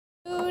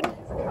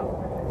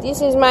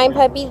This is my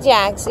puppy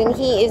Jackson.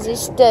 He is a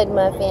stud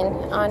muffin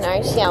on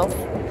our shelf.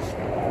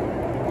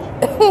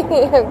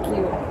 How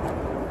cute.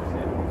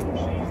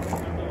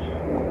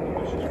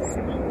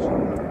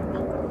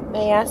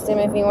 I asked him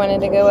if he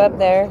wanted to go up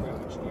there,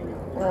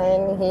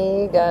 and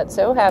he got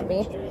so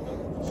happy.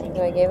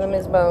 So I gave him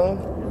his bone,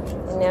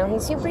 and now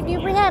he's super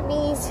duper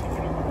happy.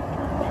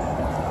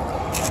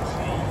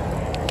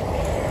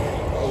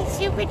 He's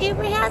super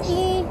duper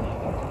happy.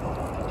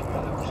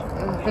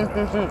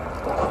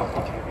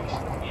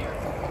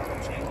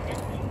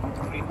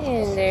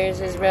 And there's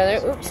his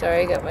brother. Oops,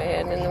 sorry, I got my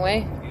hand in the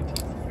way.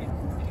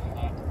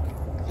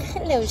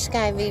 Hello,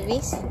 Sky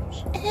Babies.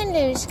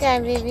 Hello, Sky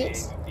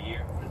Babies.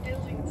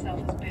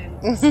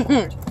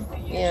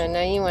 Yeah,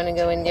 now you want to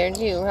go in there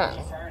too, huh?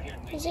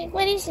 He's like,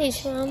 what is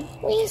this, Mom?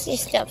 What is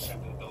this stuff?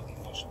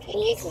 What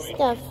is this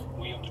stuff?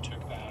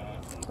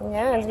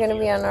 Yeah, it's going to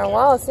be on our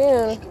wall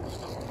soon.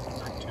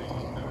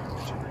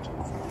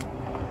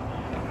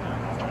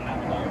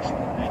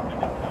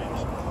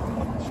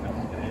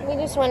 We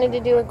just wanted to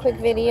do a quick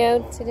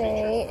video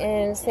today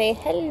and say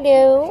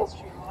hello.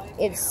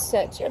 It's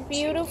such a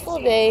beautiful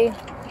day.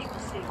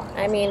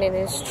 I mean, it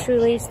is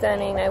truly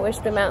stunning. I wish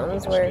the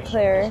mountains were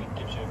clear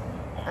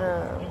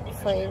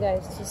for you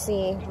guys to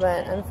see,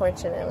 but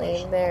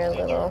unfortunately they're a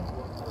little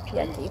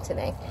yucky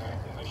today.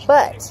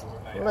 But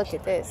look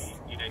at this.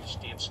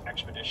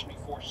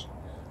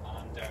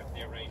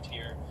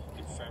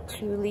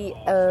 Truly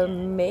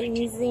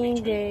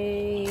amazing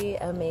day.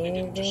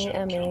 Amazing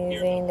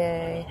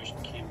day.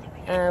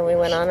 We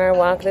went on our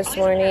walk this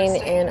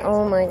morning, and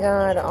oh my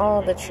god,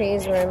 all the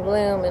trees were in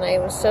bloom, and I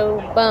was so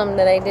bummed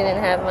that I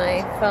didn't have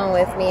my phone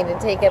with me to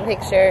take a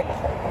picture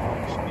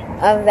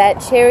of that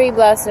cherry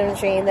blossom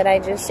tree that I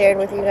just shared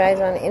with you guys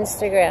on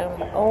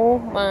Instagram. Oh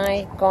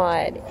my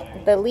god.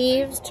 The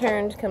leaves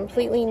turned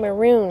completely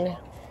maroon.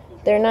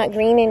 They're not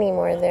green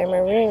anymore, they're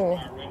maroon.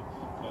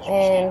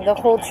 And the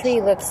whole tree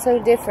looks so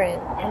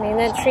different. I mean,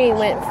 that tree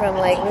went from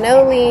like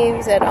no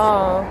leaves at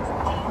all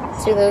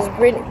to those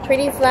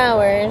pretty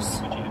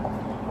flowers,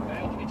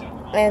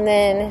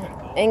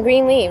 and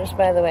green leaves,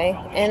 by the way.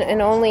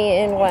 And only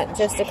in what,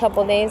 just a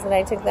couple days that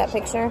I took that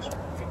picture,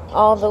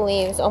 all the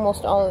leaves,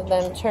 almost all of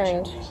them,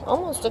 turned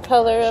almost the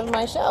color of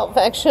my shelf,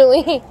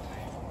 actually.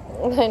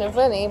 Kind of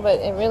funny, but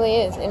it really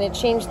is. And it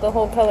changed the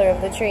whole color of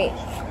the tree.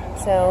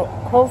 So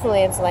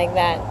hopefully it's like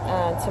that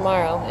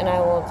tomorrow, and I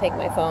will take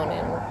my phone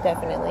and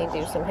definitely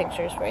do some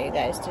pictures for you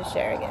guys to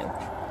share again.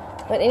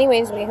 But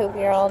anyways, we hope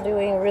you're all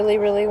doing really,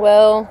 really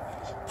well.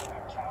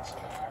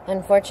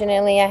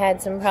 Unfortunately, I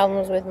had some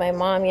problems with my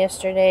mom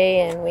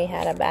yesterday, and we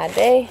had a bad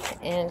day,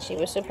 and she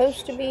was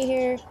supposed to be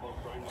here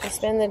to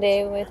spend the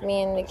day with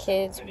me and the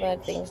kids,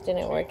 but things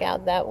didn't work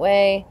out that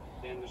way,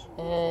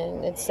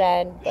 and it's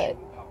sad, but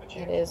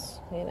it is,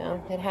 you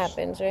know, it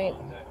happens, right?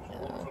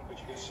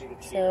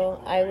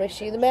 So I wish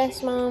you the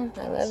best, Mom.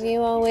 I love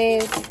you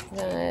always.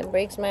 It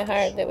breaks my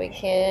heart that we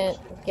can't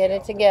get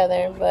it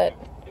together, but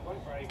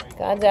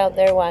God's out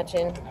there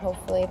watching.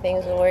 Hopefully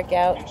things will work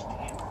out.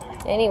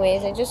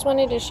 Anyways, I just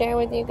wanted to share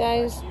with you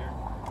guys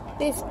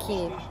this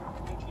kid.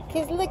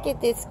 Because look at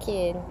this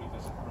kid.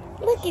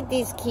 Look at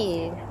this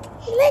kid.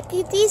 Look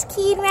at this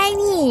kid right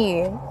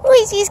here. Who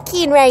is this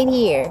kid right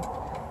here?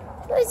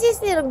 Who's this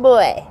little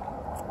boy?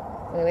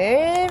 And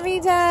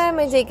every time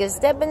I take a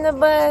step in the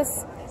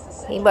bus,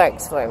 he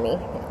barks for me.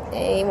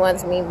 And he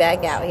wants me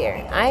back out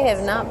here. I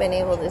have not been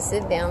able to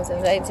sit down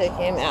since I took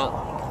him out.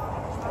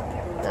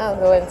 I'll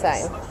go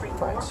inside.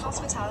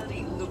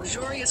 Hospitality,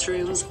 luxurious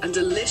rooms, and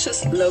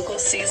delicious local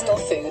seasonal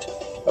food.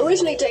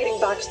 Originally dating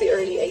back to the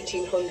early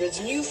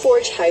 1800s, New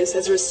Forge House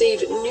has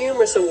received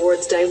numerous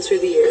awards down through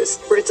the years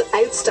for its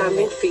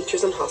outstanding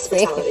features and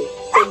hospitality.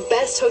 From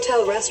Best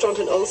Hotel Restaurant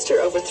in Ulster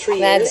over 3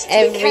 years, that's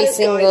every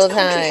single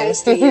time.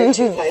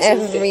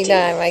 Every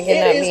time. I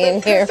cannot be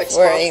in here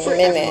for a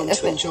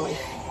minute.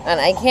 And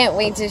I can't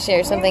wait to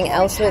share something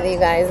else with you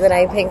guys that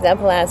I picked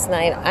up last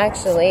night,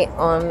 actually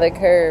on the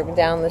curb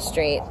down the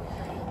street.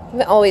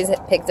 I've always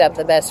picked up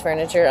the best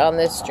furniture on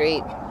this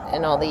street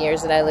in all the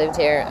years that I lived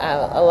here.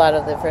 A lot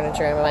of the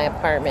furniture in my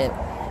apartment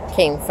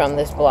came from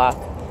this block.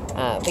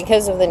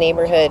 Because of the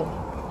neighborhood,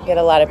 you get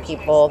a lot of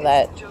people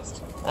that,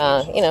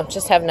 you know,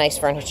 just have nice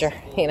furniture,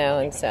 you know,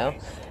 and so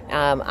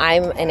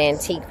I'm an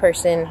antique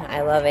person.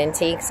 I love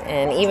antiques,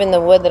 and even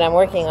the wood that I'm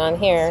working on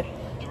here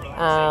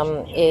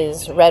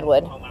is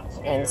redwood,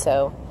 and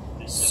so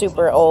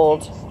super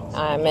old.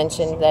 I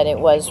mentioned that it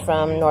was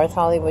from North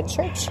Hollywood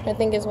Church, I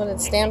think is what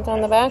it's stamped on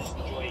the back.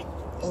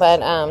 But,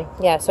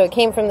 yeah, so it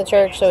came from the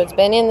church, so it's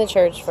been in the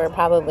church for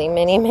probably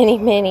many, many,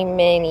 many,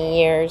 many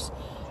years.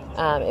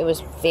 It was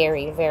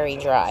very, very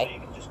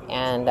dry.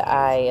 And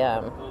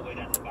I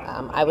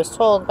was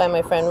told by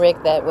my friend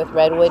Rick that with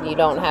redwood you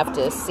don't have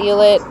to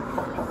seal it,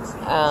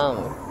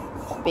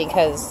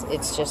 because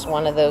it's just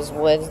one of those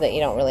woods that you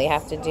don't really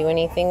have to do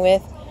anything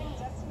with.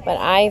 But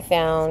I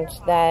found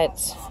that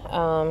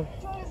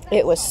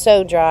it was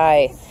so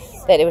dry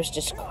that it was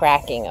just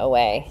cracking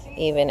away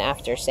even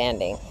after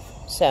sanding.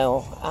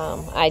 So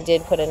I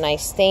did put a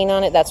nice stain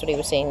on it. That's what he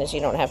was saying, is you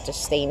don't have to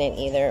stain it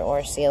either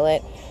or seal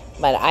it.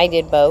 But I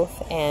did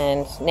both,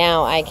 and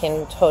now I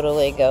can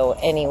totally go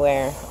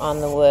anywhere on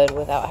the wood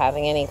without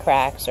having any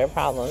cracks or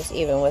problems,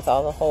 even with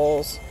all the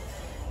holes.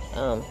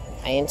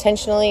 I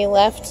intentionally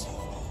left.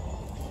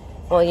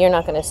 Well, you're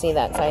not going to see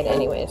that side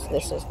anyways.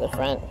 This is the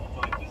front.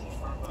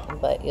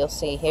 But you'll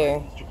see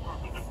here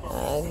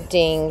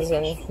dings,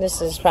 and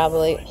this is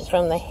probably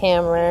from the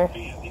hammer.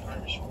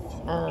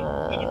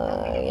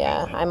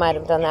 Yeah, I might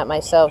have done that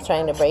myself,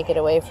 trying to break it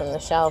away from the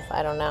shelf.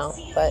 I don't know.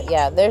 But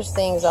yeah, there's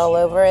things all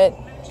over it.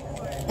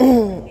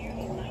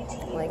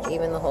 Like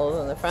even the holes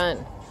in the front.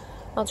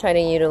 I'll try to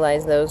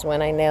utilize those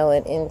when I nail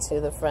it into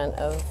the front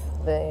of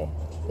the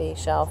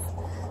shelf.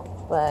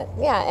 But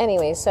yeah,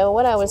 anyway, so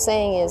what I was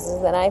saying is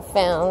that I've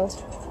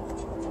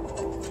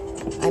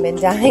been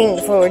dying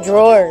for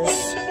drawers.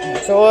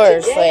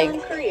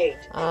 Like,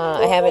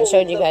 I haven't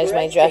showed you guys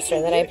my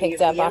dresser that I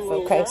picked up off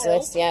of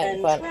Craigslist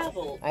yet, but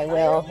I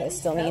will. It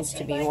still needs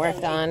to be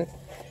worked on.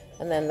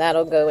 And then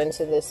that'll go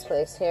into this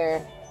place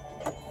here.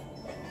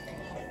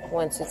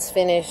 Once it's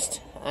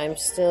finished, I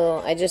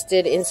just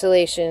did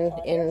insulation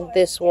in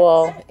this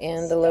wall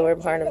and the lower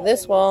part of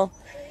this wall.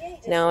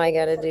 Now I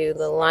gotta do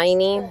the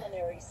lining,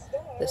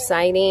 the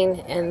siding,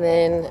 and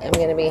then I'm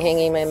gonna be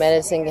hanging my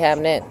medicine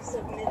cabinet,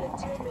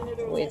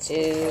 which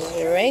is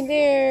right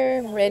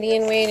there, ready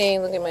and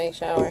waiting. Look at my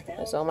shower.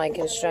 That's all my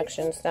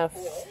construction stuff.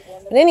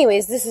 But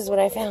anyways, this is what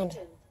I found.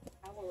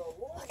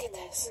 Look at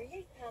this.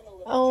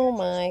 Oh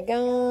my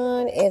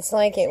God. It's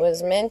like it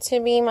was meant to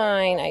be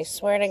mine. I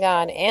swear to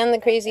God. And the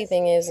crazy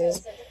thing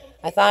is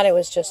I thought it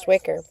was just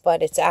wicker,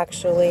 but it's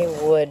actually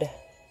wood.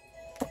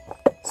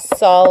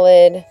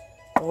 Solid,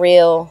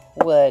 real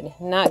wood.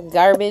 Not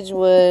garbage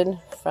wood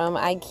from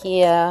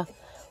IKEA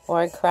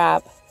or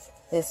crap.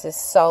 This is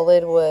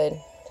solid wood.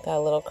 Got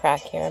a little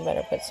crack here. I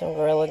better put some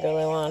Gorilla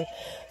Glue on.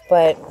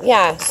 But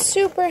yeah,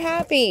 super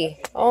happy.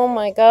 Oh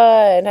my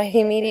God. I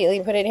immediately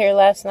put it here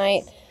last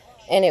night,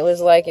 and it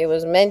was like it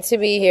was meant to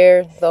be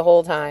here the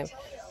whole time.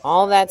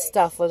 All that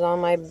stuff was on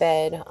my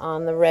bed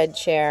on the red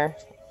chair.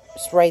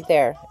 Just right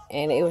there.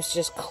 And it was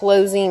just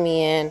closing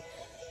me in,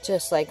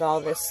 just like all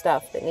this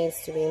stuff that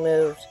needs to be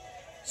moved.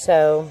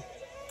 So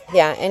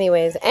yeah,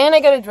 anyways. And I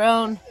got a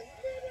drone.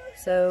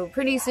 So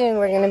pretty soon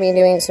we're going to be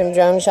doing some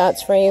drone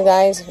shots for you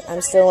guys.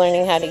 I'm still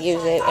learning how to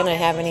use it, and I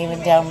haven't even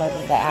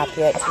downloaded the app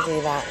yet to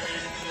do that.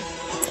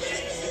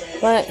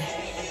 But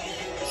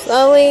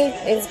slowly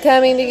it's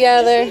coming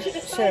together.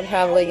 Should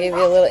probably give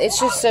you a little. It's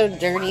just so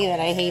dirty that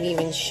I hate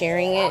even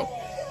sharing it.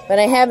 But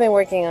I have been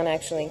working on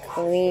actually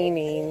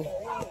cleaning,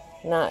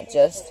 not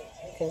just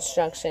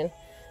construction.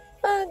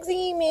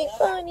 Bugsy, make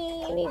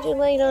funny. You need your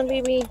light on,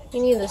 baby.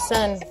 You need the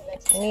sun.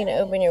 You need to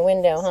open your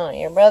window, huh?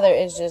 Your brother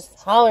is just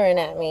hollering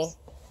at me.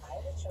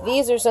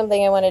 These are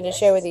something I wanted to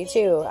share with you,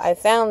 too. I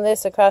found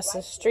this across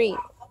the street,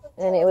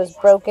 and it was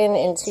broken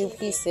in 2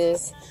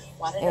 pieces.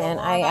 And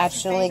I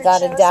actually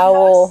got a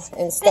dowel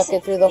and stuck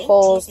it through the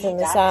holes from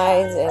the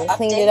sides and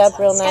cleaned it up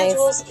real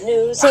nice.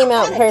 Came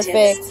out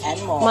perfect.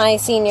 My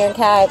senior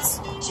cats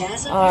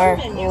are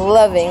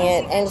loving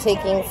it and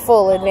taking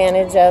full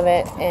advantage of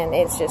it, and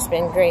it's just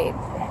been great.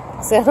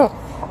 So,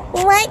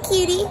 what,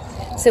 cutie?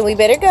 So we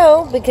better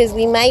go because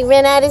we might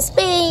run out of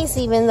space,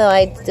 even though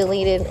I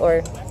deleted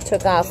or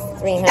took off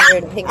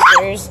 300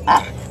 pictures.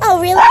 Oh,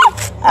 really?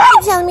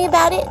 You're telling me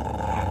about it?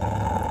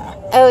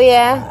 Oh,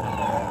 yeah?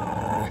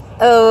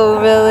 Oh,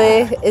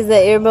 really? Is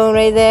that your bone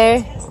right there?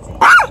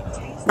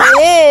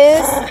 It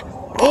is.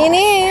 It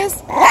is.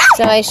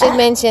 So I should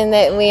mention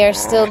that we are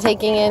still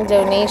taking in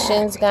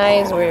donations,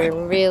 guys. We're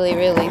really,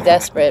 really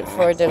desperate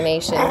for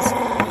donations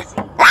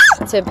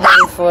to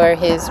pay for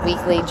his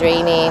weekly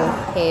draining.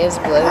 He is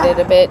bloated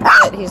a bit,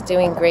 but he's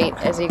doing great,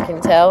 as you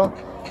can tell.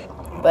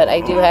 But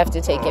I do have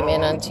to take him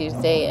in on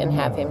Tuesday and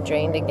have him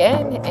drained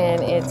again,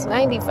 and it's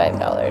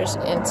 $95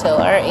 until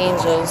our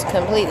angels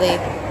completely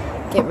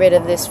get rid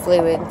of this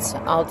fluids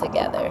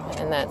altogether,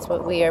 and that's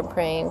what we are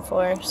praying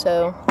for.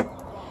 So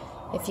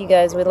if you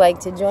guys would like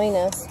to join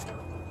us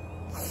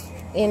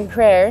in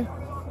prayer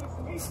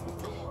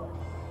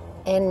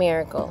and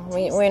miracle,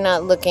 we're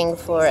not looking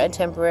for a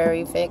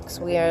temporary fix.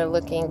 We are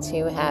looking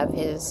to have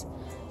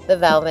the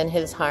valve in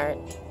his heart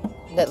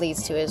that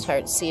leads to his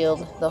heart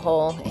sealed, the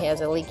hole. He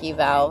has a leaky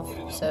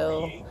valve,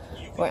 so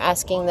we're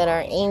asking that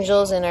our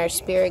angels and our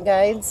spirit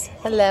guides,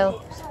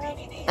 hello,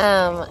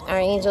 our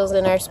angels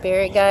and our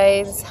spirit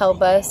guides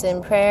help us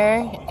in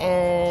prayer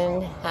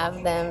and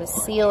have them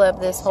seal up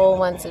this hole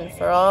once and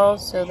for all,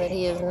 so that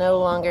he is no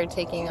longer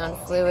taking on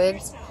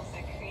fluids,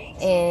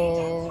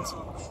 and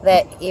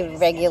that it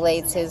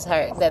regulates his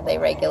heart, that they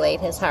regulate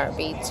his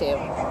heartbeat too.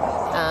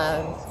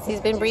 He's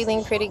been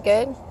breathing pretty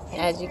good,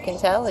 as you can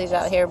tell. He's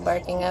out here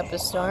barking up a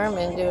storm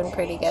and doing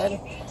pretty good.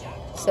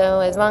 So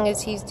as long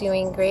as he's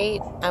doing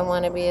great, I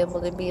want to be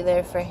able to be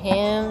there for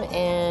him.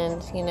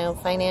 And, you know,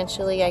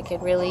 financially, I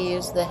could really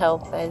use the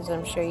help, as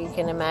I'm sure you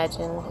can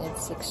imagine.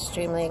 It's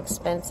extremely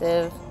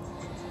expensive,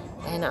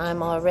 and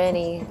I'm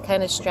already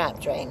kind of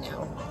strapped right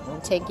now. I'm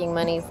taking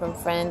money from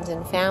friends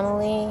and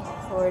family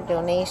for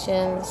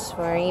donations,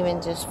 for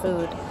even just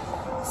food.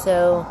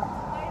 So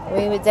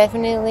we would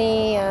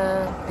definitely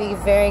be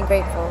very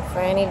grateful for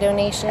any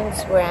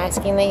donations. We're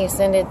asking that you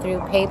send it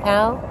through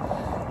PayPal.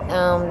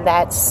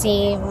 That's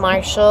C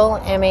Marshall,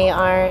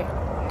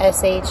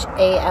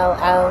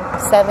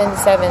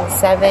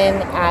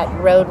 MARSHALL777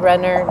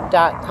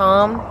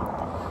 @roadrunner.com.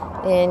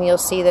 And you'll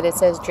see that it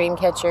says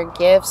Dreamcatcher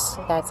Gifts.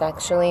 That's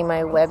actually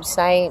my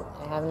website.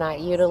 I have not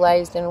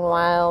utilized in a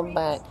while,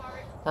 but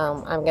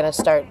I'm going to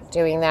start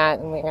doing that,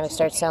 and we're going to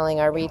start selling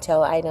our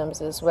retail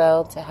items as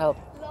well to help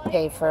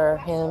pay for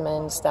him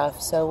and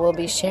stuff. So we'll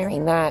be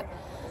sharing that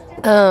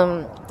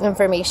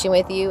information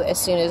with you as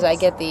soon as I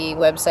get the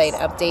website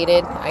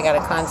updated. I got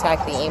to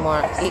contact the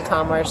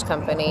e-commerce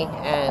company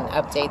and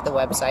update the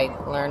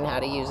website, learn how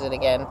to use it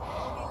again,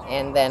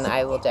 and then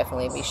I will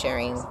definitely be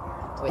sharing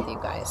with you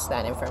guys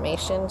that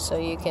information, so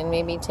you can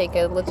maybe take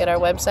a look at our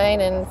website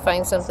and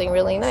find something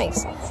really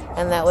nice,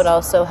 and that would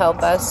also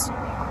help us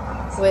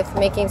with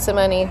making some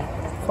money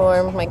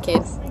for my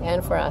kid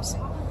and for us.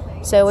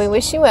 So we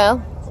wish you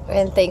well,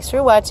 and thanks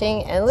for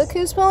watching. And look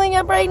who's pulling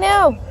up right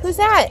now. Who's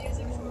that?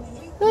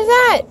 Who's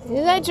that?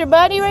 Is that your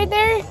buddy right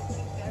there?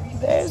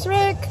 There's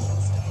Rick.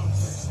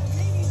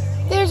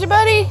 There's your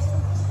buddy.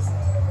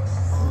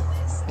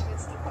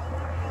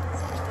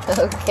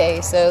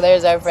 Okay, so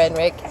there's our friend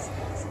Rick.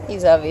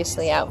 He's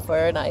obviously out for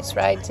a nice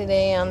ride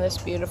today on this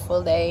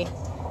beautiful day.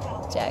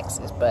 Jack's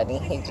his buddy.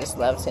 He just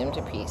loves him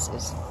to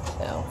pieces.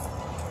 So,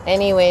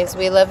 anyways,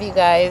 we love you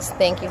guys.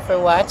 Thank you for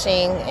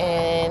watching.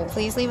 And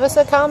please leave us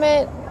a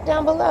comment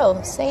down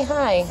below. Say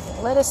hi.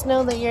 Let us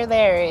know that you're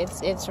there.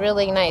 It's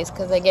really nice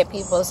because I get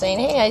people saying,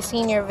 hey, I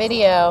seen your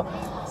video.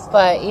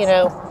 But, you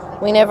know,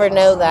 we never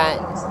know that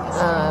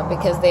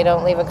because they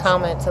don't leave a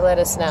comment to let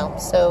us know.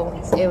 So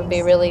it would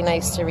be really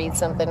nice to read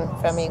something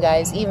from you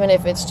guys, even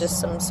if it's just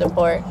some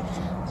support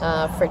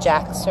for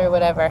Jax or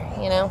whatever,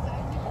 you know.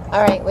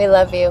 All right, we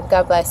love you.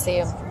 God bless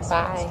you.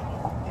 Bye.